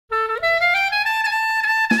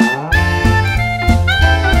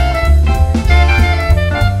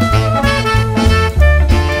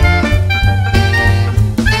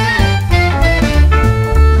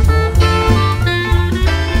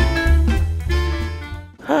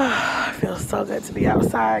so good to be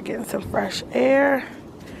outside getting some fresh air.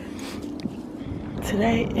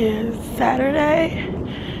 Today is Saturday,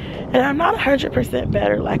 and I'm not 100%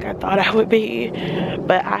 better like I thought I would be,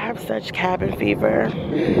 but I have such cabin fever,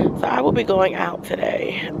 so I will be going out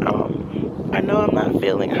today. I know I'm not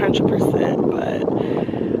feeling 100%,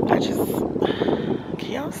 but I just,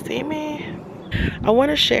 can y'all see me? I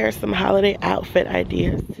want to share some holiday outfit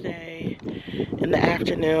ideas today in the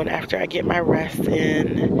afternoon after I get my rest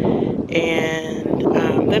in, and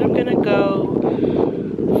then I'm gonna go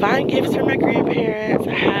find gifts for my grandparents.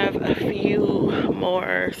 I have a few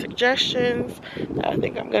more suggestions that I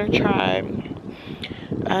think I'm gonna try,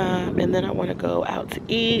 and then I want to go out to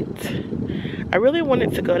eat. I really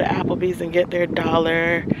wanted to go to Applebee's and get their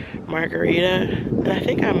dollar margarita, and I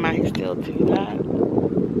think I might still do that.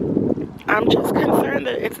 I'm just concerned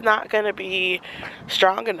that it's not gonna be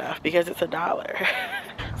strong enough because it's $1.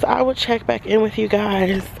 So I will check back in with you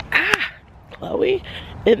guys, Chloe,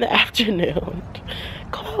 in the afternoon.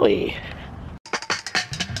 Chloe.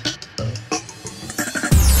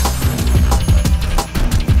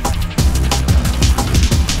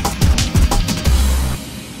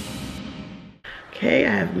 Okay,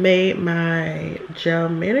 I've made my gel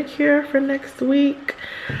manicure for next week.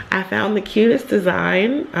 I found the cutest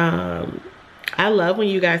design. I love when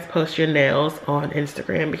you guys post your nails on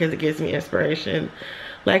Instagram because it gives me inspiration.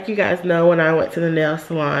 Like you guys know, when I went to the nail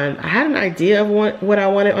salon, I had an idea of what I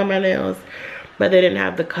wanted on my nails, but they didn't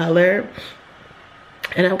have the color.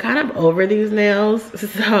 And I'm kind of over these nails,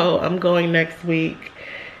 so I'm going next week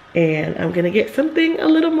and I'm gonna get something a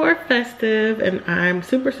little more festive, and I'm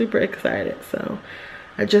super, super excited. So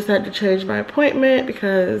I just had to change my appointment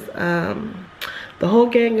because the whole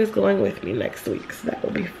gang is going with me next week, so that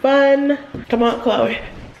will be fun. Come on, Chloe.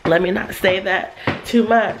 Let me not say that too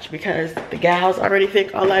much because the gals already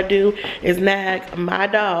think all I do is nag my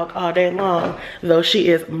dog all day long, though she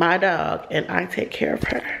is my dog and I take care of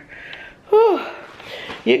her. Whew.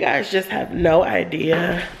 You guys just have no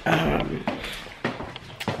idea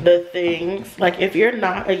the things, like if you're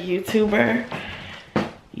not a YouTuber,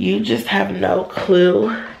 you just have no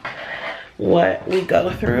clue what we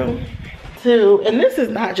go through. And this is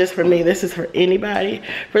not just for me, this is for anybody.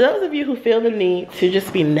 For those of you who feel the need to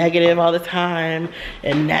just be negative all the time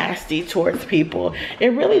and nasty towards people, it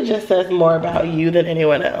really just says more about you than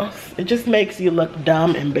anyone else. It just makes you look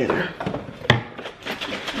dumb and bitter.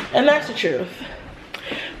 And that's the truth.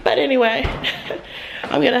 But anyway,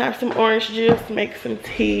 I'm gonna have some orange juice, make some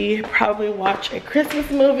tea, probably watch a Christmas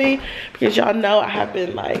movie because y'all know I have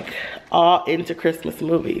been like all into Christmas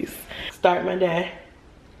movies. Start my day.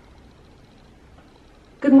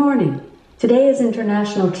 Good morning. Today is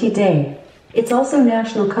International Tea Day. It's also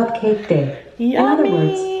National Cupcake Day. Yummy. In other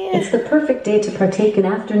words, it's the perfect day to partake in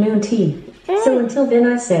afternoon tea. So until then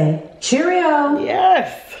I say, cheerio!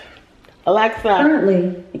 Yes. Alexa.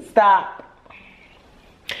 Currently. Stop.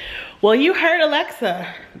 Well, you heard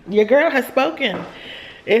Alexa. Your girl has spoken.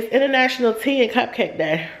 It's International Tea and Cupcake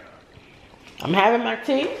Day. I'm having my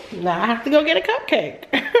tea. Now I have to go get a cupcake.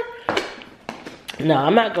 No,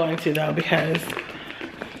 I'm not going to though because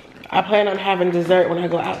I plan on having dessert when I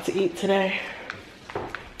go out to eat today.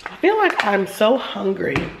 I feel like I'm so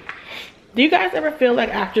hungry. Do you guys ever feel like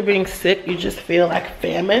after being sick, you just feel like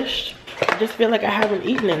famished? I just feel like I haven't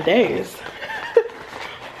eaten in days.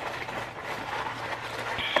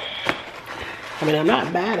 I mean, I'm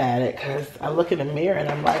not mad at it because I look in the mirror and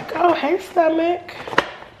I'm like, oh, hey, stomach.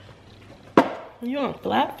 You're on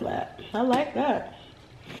flat, flat. I like that.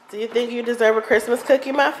 Do you think you deserve a Christmas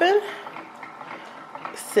cookie muffin?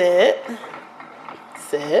 Sit.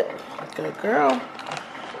 Sit. Good girl.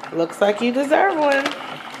 Looks like you deserve one.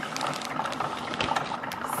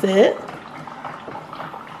 Sit.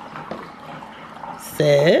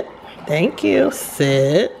 Sit. Thank you.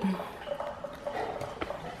 Sit.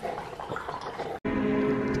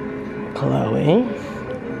 Chloe.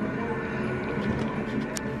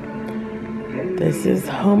 This is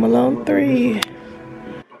Home Alone 3.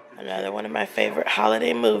 Another one of my favorite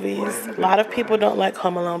holiday movies. A lot of people don't like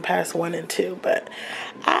Home Alone past 1 and 2, but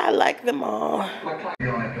I like them all.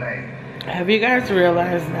 Have you guys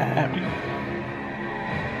realized that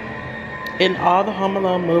in all the Home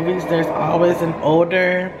Alone movies, there's always an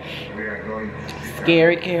older,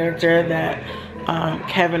 scary character that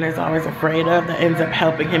Kevin is always afraid of that ends up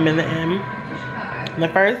helping him in the end? The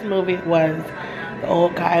first movie was the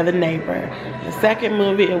old guy, the neighbor. The second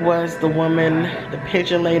movie, it was the woman, the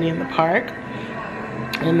pigeon lady in the park.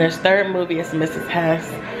 And this third movie is Mrs. Hess.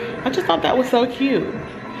 I just thought that was so cute.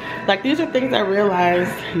 Like, these are things I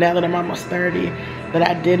realized now that I'm almost 30 that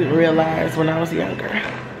I didn't realize when I was younger.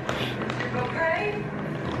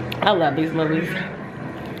 I love these movies.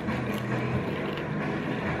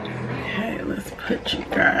 Okay, let's put you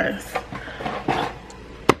guys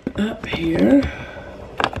up here.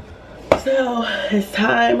 So it's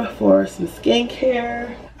time for some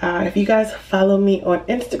skincare. If you guys follow me on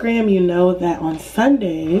Instagram, you know that on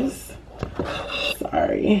Sundays,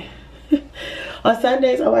 sorry, on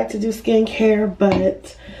Sundays I like to do skincare,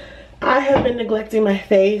 but I have been neglecting my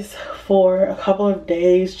face for a couple of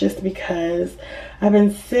days just because I've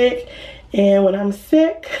been sick, and when I'm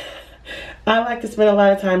sick I like to spend a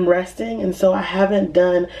lot of time resting, and so I haven't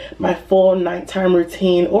done my full nighttime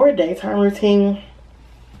routine or daytime routine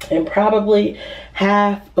in probably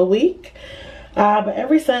half a week. But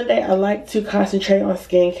every Sunday I like to concentrate on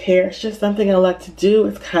skincare. It's just something I like to do.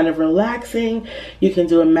 It's kind of relaxing. You can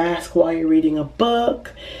do a mask while you're reading a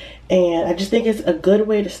book. And I just think it's a good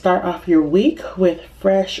way to start off your week with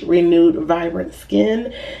fresh, renewed, vibrant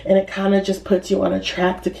skin. And it kind of just puts you on a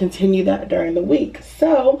track to continue that during the week.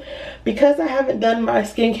 So, because I haven't done my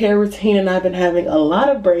skincare routine and I've been having a lot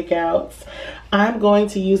of breakouts, I'm going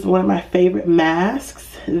to use one of my favorite masks.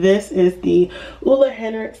 This is the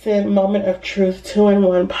Henriksen Moment of Truth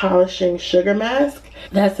 2-in-1 Polishing Sugar Mask.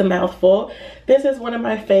 That's a mouthful. This is one of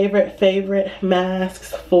my favorite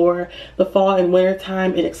masks for the fall and winter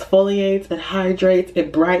time. It exfoliates, it hydrates,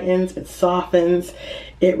 it brightens, it softens,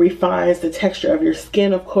 it refines the texture of your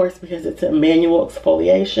skin, of course, because it's a manual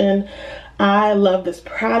exfoliation. I love this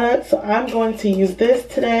product, so I'm going to use this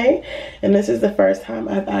today, and this is the first time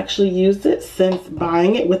I've actually used it since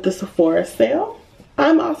buying it with the Sephora sale.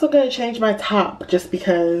 I'm also going to change my top just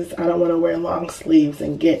because I don't want to wear long sleeves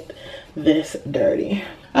and get this dirty.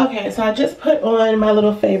 Okay, so I just put on my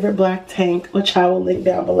little favorite black tank, which I will link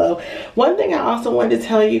down below. One thing I also wanted to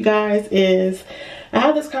tell you guys is I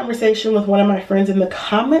had this conversation with one of my friends in the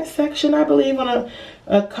comment section, I believe, on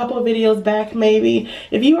a couple of videos back maybe.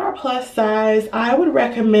 If you are plus size, I would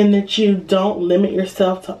recommend that you don't limit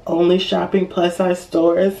yourself to only shopping plus size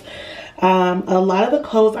stores. A lot of the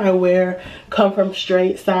clothes I wear come from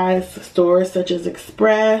straight size stores such as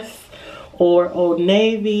Express or Old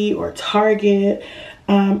Navy or Target.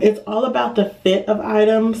 It's all about the fit of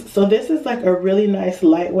items. So this is like a really nice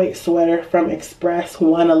lightweight sweater from Express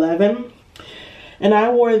 111. And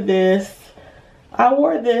I wore this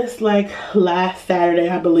like last Saturday,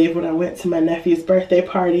 I believe, when I went to my nephew's birthday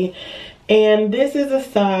party. And this is a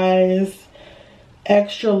size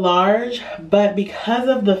extra large, but because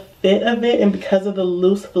of the fit of it and because of the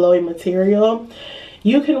loose flowy material,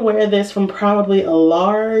 you can wear this from probably a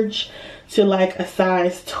large to like a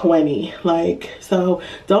size 20. So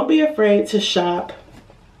don't be afraid to shop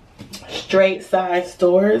straight size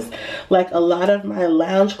stores. Like, a lot of my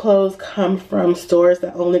lounge clothes come from stores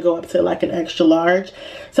that only go up to like an extra large.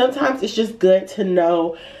 Sometimes it's just good to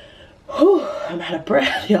know, whew, I'm out of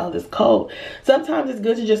breath, y'all, this cold. Sometimes it's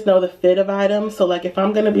good to just know the fit of items. So like if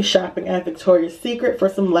I'm gonna be shopping at Victoria's Secret for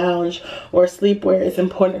some lounge or sleepwear, it's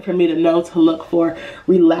important for me to know to look for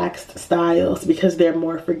relaxed styles because they're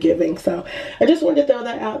more forgiving. So I just wanted to throw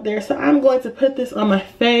that out there. So I'm going to put this on my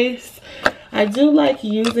face. I do like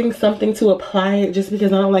using something to apply it just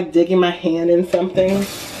because I don't like digging my hand in something.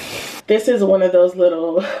 This is one of those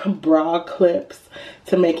little bra clips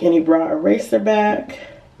to make any bra eraser back.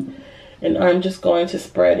 And I'm just going to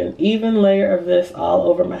spread an even layer of this all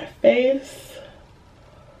over my face.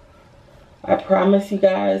 I promise you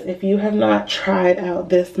guys, if you have not tried out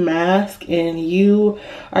this mask and you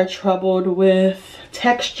are troubled with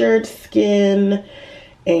textured skin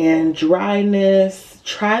and dryness,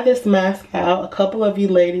 try this mask out. A couple of you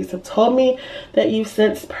ladies have told me that you've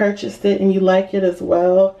since purchased it and you like it as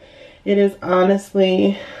well. It is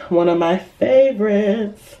honestly one of my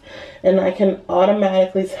favorites, and I can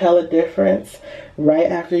automatically tell a difference right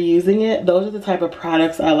after using it. Those are the type of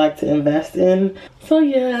products I like to invest in. So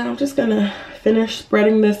yeah, I'm just gonna finish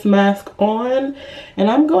spreading this mask on, and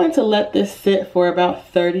I'm going to let this sit for about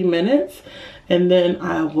 30 minutes and then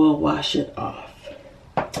I will wash it off.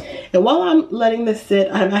 And while I'm letting this sit,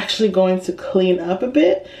 I'm actually going to clean up a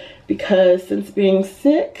bit because since being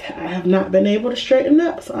sick, I have not been able to straighten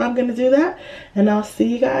up. So I'm gonna do that, and I'll see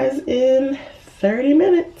you guys in 30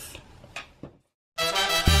 minutes.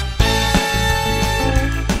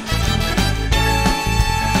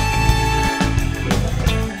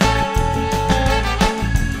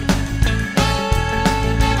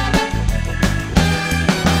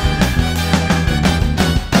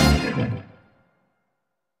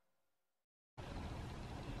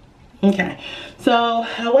 Okay, so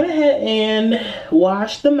I went ahead and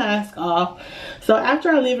washed the mask off. So after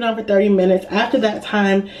I leave it on for 30 minutes, after that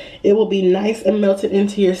time, it will be nice and melted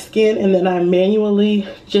into your skin, and then I manually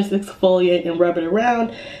just exfoliate and rub it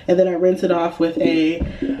around, and then I rinse it off with a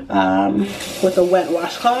wet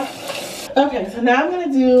washcloth. Okay, so now I'm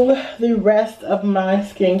gonna do the rest of my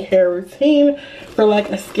skincare routine for like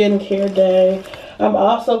a skincare day. I'm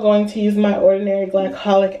also going to use my ordinary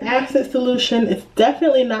glycolic acid solution. It's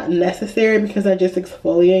definitely not necessary because I just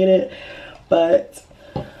exfoliated, but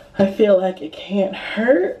I feel like it can't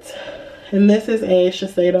hurt. And this is a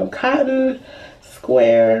Shiesido cotton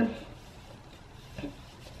square.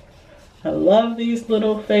 I love these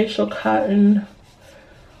little facial cotton.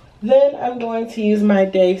 Then I'm going to use my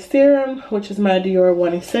day serum, which is my Dior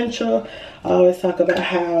One Essential. I always talk about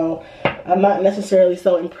how I'm not necessarily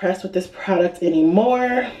so impressed with this product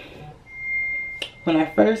anymore. When I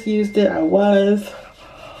first used it, I was,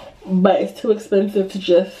 but it's too expensive to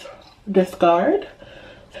just discard.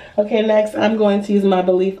 Okay, next I'm going to use my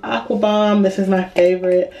Belif Aqua Bomb. This is my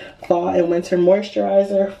favorite fall and winter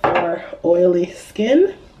moisturizer for oily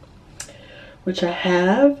skin, which I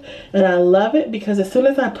have, and I love it because as soon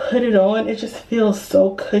as I put it on, it just feels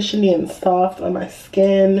so cushiony and soft on my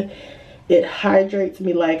skin. It hydrates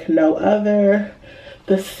me like no other.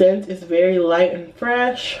 The scent is very light and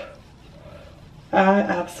fresh. I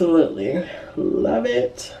absolutely love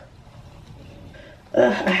it.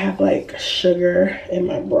 I have like sugar in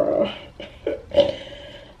my bra.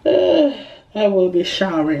 I will be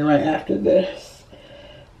showering right after this.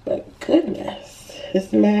 But goodness,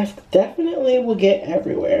 this mask definitely will get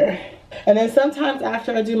everywhere. And then sometimes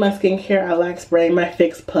after I do my skincare, I like spraying my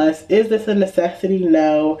Fix Plus. Is this a necessity?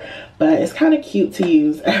 No, but it's kind of cute to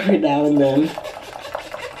use every now and then.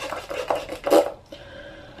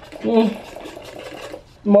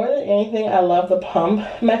 More than anything, I love the pump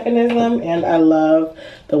mechanism and I love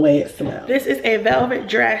the way it smells. This is a velvet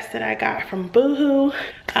dress that I got from Boohoo.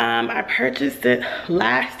 I purchased it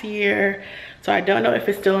last year, so I don't know if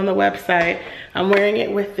it's still on the website. I'm wearing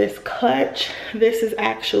it with this clutch. This is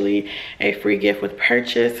actually a free gift with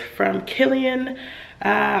purchase from Kilian.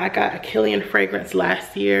 I got a Kilian fragrance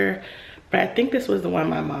last year, but I think this was the one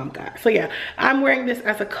my mom got. So yeah, I'm wearing this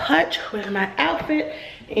as a clutch with my outfit,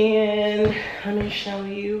 and let me show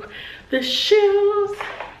you the shoes.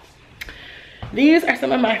 These are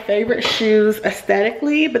some of my favorite shoes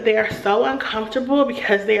aesthetically, but they are so uncomfortable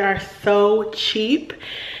because they are so cheap.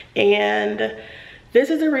 And this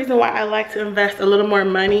is the reason why I like to invest a little more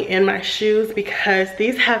money in my shoes, because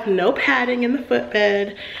these have no padding in the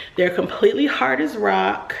footbed. They're completely hard as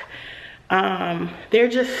rock. They're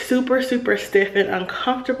just super stiff and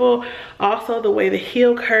uncomfortable. Also, the way the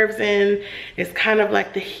heel curves in is kind of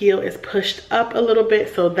like the heel is pushed up a little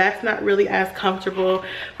bit, so that's not really as comfortable.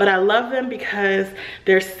 But I love them because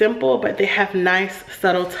they're simple, but they have nice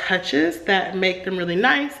subtle touches that make them really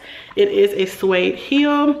nice. It is a suede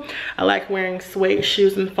heel. I like wearing suede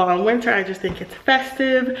shoes in fall and winter. I just think it's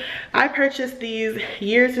festive. I purchased these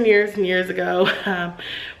years and years ago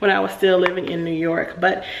when I was still living in New York.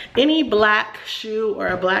 But any black shoe or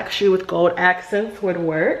a black shoe with gold accents would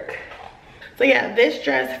work. So yeah, this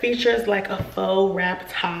dress features like a faux wrap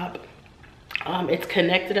top. It's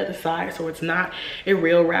connected at the side, so it's not a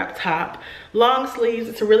real wrap top. Long sleeves.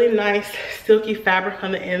 It's a really nice silky fabric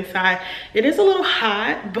on the inside. It is a little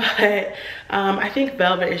hot, but I think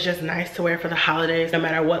velvet is just nice to wear for the holidays no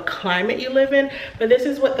matter what climate you live in. But this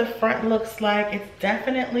is what the front looks like. It's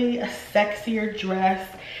definitely a sexier dress,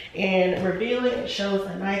 and revealing, it shows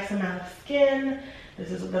a nice amount of skin.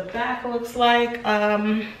 This is what the back looks like.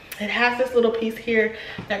 It has this little piece here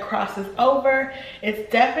that crosses over.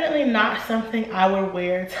 It's definitely not something I would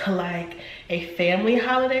wear to like a family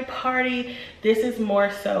holiday party. This is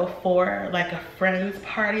more so for like a friend's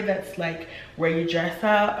party that's like where you dress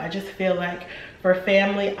up. I just feel like for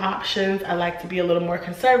family options, I like to be a little more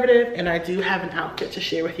conservative, and I do have an outfit to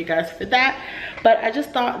share with you guys for that. But I just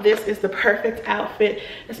thought this is the perfect outfit,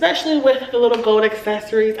 especially with the little gold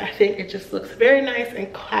accessories. I think it just looks very nice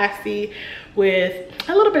and classy with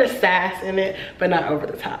a little bit of sass in it, but not over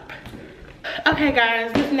the top. Okay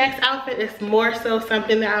guys, this next outfit is more so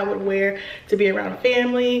something that I would wear to be around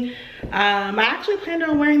family. I actually planned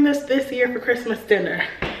on wearing this year for Christmas dinner.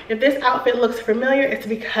 If this outfit looks familiar, it's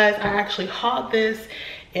because I actually hauled this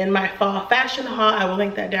in my fall fashion haul. I will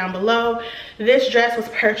link that down below. This dress was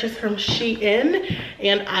purchased from Shein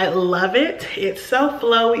and I love it. It's so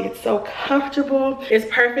flowy, it's so comfortable. It's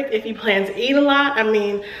perfect if you plan to eat a lot. I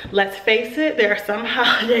mean, let's face it, there are some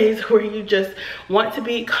holidays where you just want to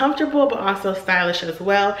be comfortable but also stylish as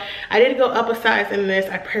well. I did go up a size in this.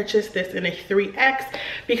 I purchased this in a 3X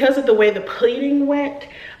because of the way the pleating went.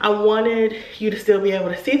 I wanted you to still be able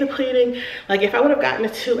to see the pleating. Like if I would have gotten a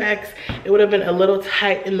 2X, it would have been a little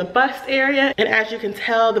tight in the bust area. And as you can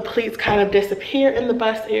tell, the pleats kind of disappear in the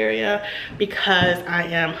bust area because I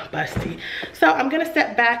am busty. So I'm gonna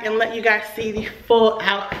step back and let you guys see the full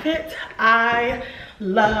outfit. I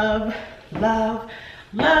love, love,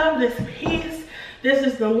 love this piece. This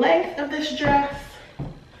is the length of this dress.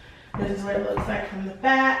 This is what it looks like from the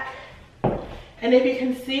back. And if you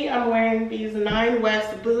can see, I'm wearing these 9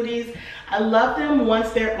 West booties. I love them once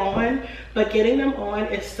they're on, but getting them on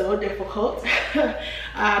is so difficult.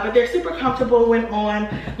 But they're super comfortable when on.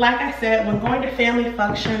 Like I said, when going to family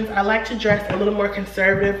functions, I like to dress a little more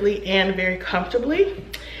conservatively and very comfortably.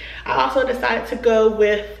 I also decided to go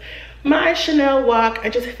with my Chanel walk. I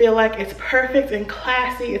just feel like it's perfect and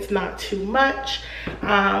classy. It's not too much.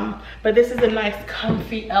 But this is a nice,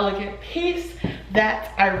 comfy, elegant piece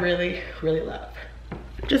that I really, really love.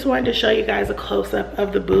 Just wanted to show you guys a close-up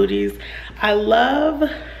of the booties. I love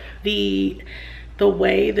the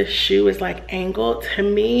way the shoe is like angled. To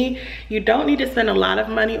me, you don't need to spend a lot of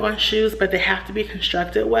money on shoes, but they have to be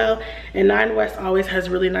constructed well. And 9 West always has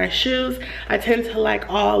really nice shoes. I tend to like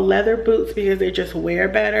all leather boots because they just wear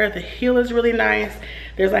better. The heel is really nice.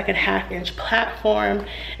 There's like a 1/2-inch platform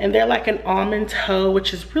and they're like an almond toe,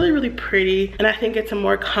 which is really, really pretty. And I think it's a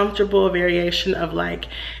more comfortable variation of like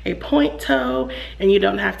a point toe, and you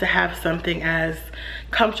don't have to have something as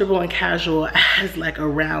comfortable and casual as like a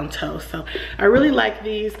round toe. So I really like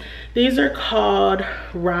these. These are called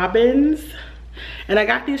Robbins. And I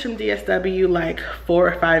got these from DSW like 4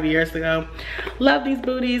 or 5 years ago. Love these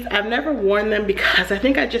booties. I've never worn them because I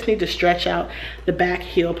think I just need to stretch out the back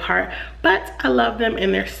heel part, but I love them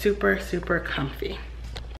and they're super, super comfy.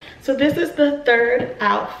 So this is the third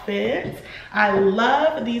outfit. I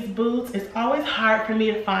love these boots. It's always hard for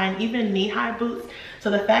me to find even knee-high boots. So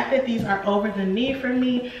the fact that these are over the knee for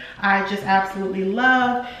me, I just absolutely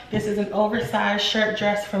love. This is an oversized shirt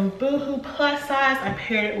dress from Boohoo plus size. I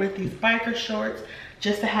paired it with these biker shorts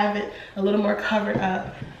just to have it a little more covered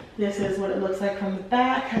up. This is what it looks like from the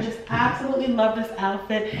back. I just absolutely love this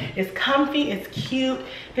outfit. It's comfy, it's cute.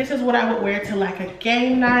 This is what I would wear to like a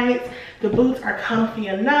game night. The boots are comfy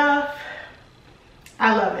enough.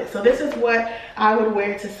 I love it. So this is what I would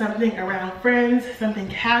wear to something around friends, something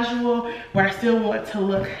casual where I still want to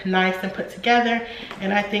look nice and put together.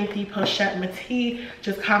 And I think the Pochette Metis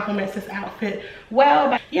just complements this outfit well.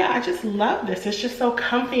 But yeah, I just love this. It's just so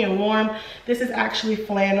comfy and warm. This is actually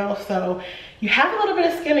flannel, so you have a little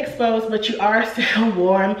bit of skin exposed, but you are still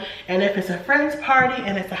warm. And if it's a friend's party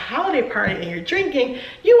and it's a holiday party and you're drinking,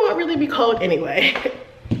 you won't really be cold anyway.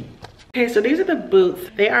 Okay, so these are the boots.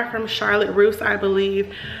 They are from Charlotte Russe, I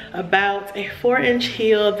believe. About a 4-inch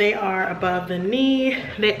heel. They are above the knee.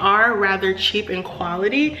 They are rather cheap in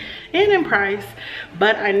quality and in price,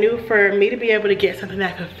 but I knew for me to be able to get something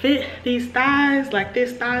that could fit these thighs, like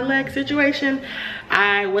this thigh leg situation,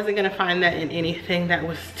 I wasn't gonna find that in anything that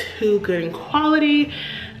was too good in quality.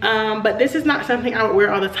 But this is not something I would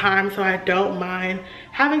wear all the time, so I don't mind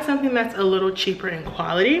having something that's a little cheaper in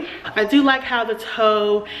quality. I do like how the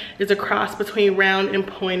toe is a cross between round and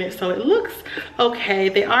pointed, so it looks okay.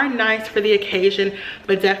 They are nice for the occasion,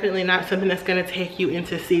 but definitely not something that's gonna take you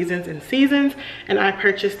into seasons and seasons. And I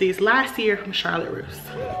purchased these last year from Charlotte Russe.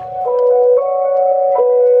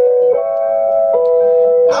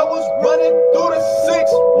 I was running through the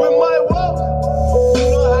 6 with my walk. You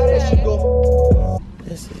know how that should go.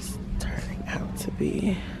 This is turning out to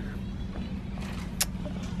be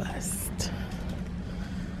a bust.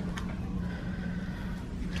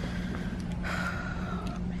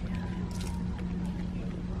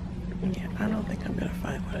 Yeah, I don't think I'm gonna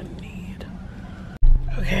find what I need.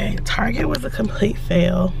 Okay, Target was a complete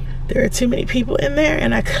fail. There were too many people in there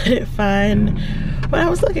and I couldn't find what I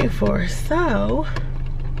was looking for. So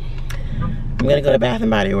I'm gonna go to Bath &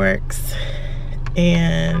 Body Works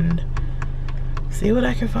and see what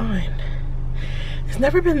I can find. It's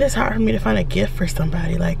never been this hard for me to find a gift for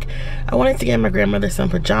somebody. Like, I wanted to get my grandmother some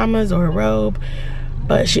pajamas or a robe,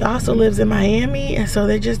 but she also lives in Miami, and so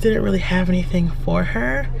they just didn't really have anything for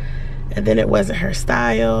her. And then it wasn't her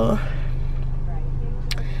style.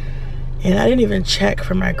 And I didn't even check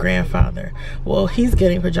for my grandfather. Well, he's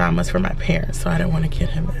getting pajamas for my parents, so I didn't want to get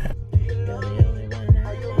him that.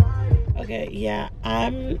 Okay, yeah,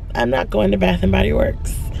 I'm not going to Bath and Body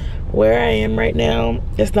Works. Where I am right now,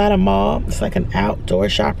 it's not a mall, it's like an outdoor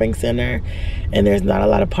shopping center, and there's not a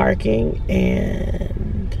lot of parking,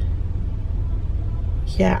 and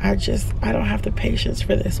yeah, I don't have the patience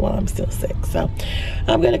for this while I'm still sick. So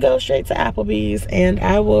I'm gonna go straight to Applebee's, and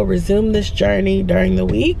I will resume this journey during the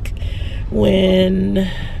week when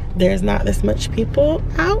there's not this much people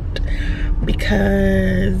out,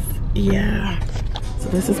 because yeah. So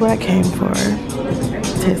this is what I came for. It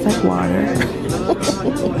tastes like water.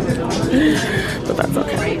 But that's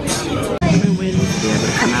okay. I'm waiting to be able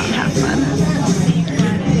to come out and have fun.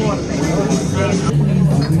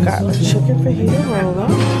 Got a chicken fajita roll up.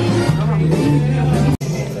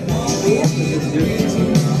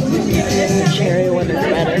 The cherry one is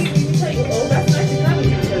better.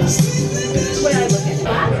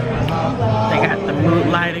 They got the mood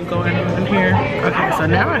lighting going on here. Okay, so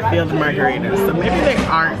now I feel the margaritas. So maybe they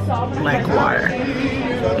aren't like water.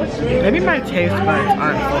 Maybe my taste buds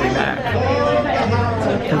aren't fully back.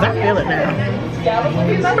 Because I feel it now.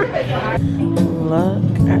 Look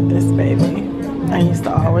at this baby. I used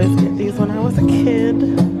to always get these when I was a kid.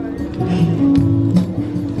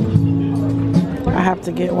 I have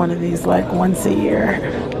to get one of these like once a year.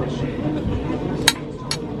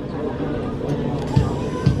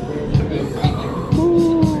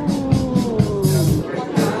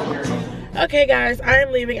 Okay guys, I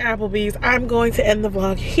am leaving Applebee's. I'm going to end the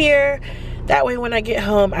vlog here. That way when I get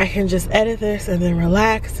home, I can just edit this and then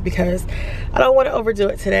relax, because I don't want to overdo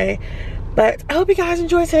it today. But I hope you guys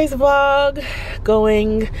enjoyed today's vlog.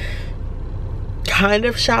 Going kind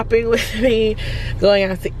of shopping with me, going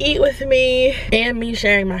out to eat with me, and me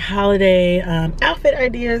sharing my holiday outfit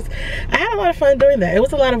ideas. I had a lot of fun doing that. It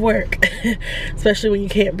was a lot of work, especially when you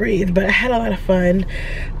can't breathe, but I had a lot of fun.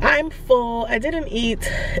 I'm full. I didn't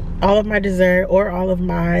eat all of my dessert or all of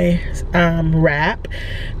my wrap,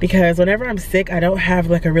 because whenever I'm sick, I don't have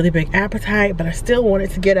like a really big appetite, but I still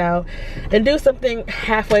wanted to get out and do something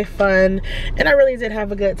halfway fun, and I really did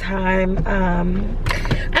have a good time.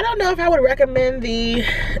 I don't know if I would recommend the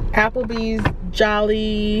Applebee's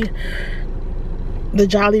Jolly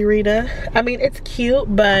Rita. I mean, it's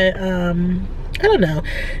cute, but I don't know.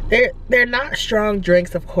 They're not strong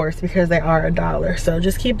drinks, of course, because they are $1. So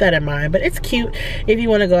just keep that in mind. But it's cute if you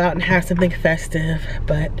want to go out and have something festive.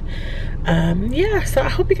 But yeah, so I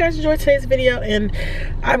hope you guys enjoyed today's video, and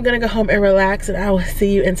I'm gonna go home and relax, and I will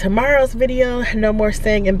see you in tomorrow's video. No more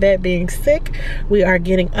staying in bed being sick. We are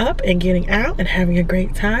getting up and getting out and having a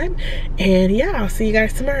great time. And yeah, I'll see you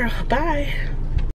guys tomorrow. Bye.